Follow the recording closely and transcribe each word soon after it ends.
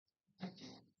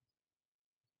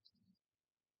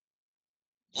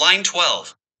Line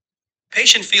 12.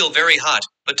 Patient feel very hot,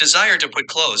 but desire to put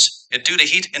clothes, it due to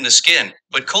heat in the skin,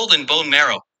 but cold in bone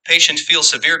marrow. Patient feel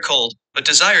severe cold, but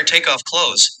desire take off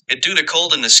clothes, it due to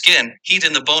cold in the skin, heat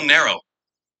in the bone marrow.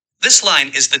 This line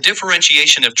is the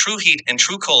differentiation of true heat and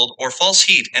true cold or false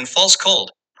heat and false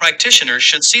cold. Practitioners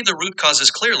should see the root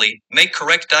causes clearly, make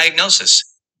correct diagnosis.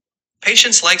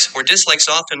 Patients' likes or dislikes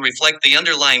often reflect the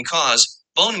underlying cause.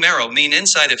 Bone marrow mean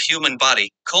inside of human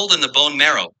body, cold in the bone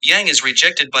marrow. Yang is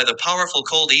rejected by the powerful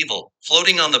cold evil,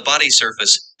 floating on the body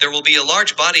surface. There will be a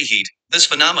large body heat. This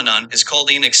phenomenon is called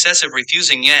the excessive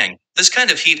refusing yang. This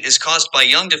kind of heat is caused by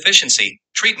yang deficiency.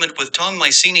 Treatment with tong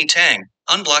mycene tang,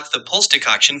 unblock the pulse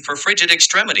decoction for frigid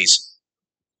extremities.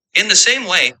 In the same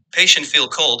way, patient feel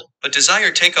cold, but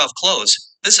desire take off clothes.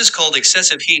 This is called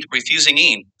excessive heat refusing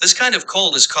yin. This kind of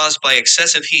cold is caused by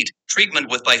excessive heat. Treatment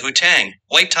with Bai Hu Tang,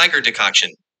 white tiger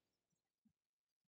decoction.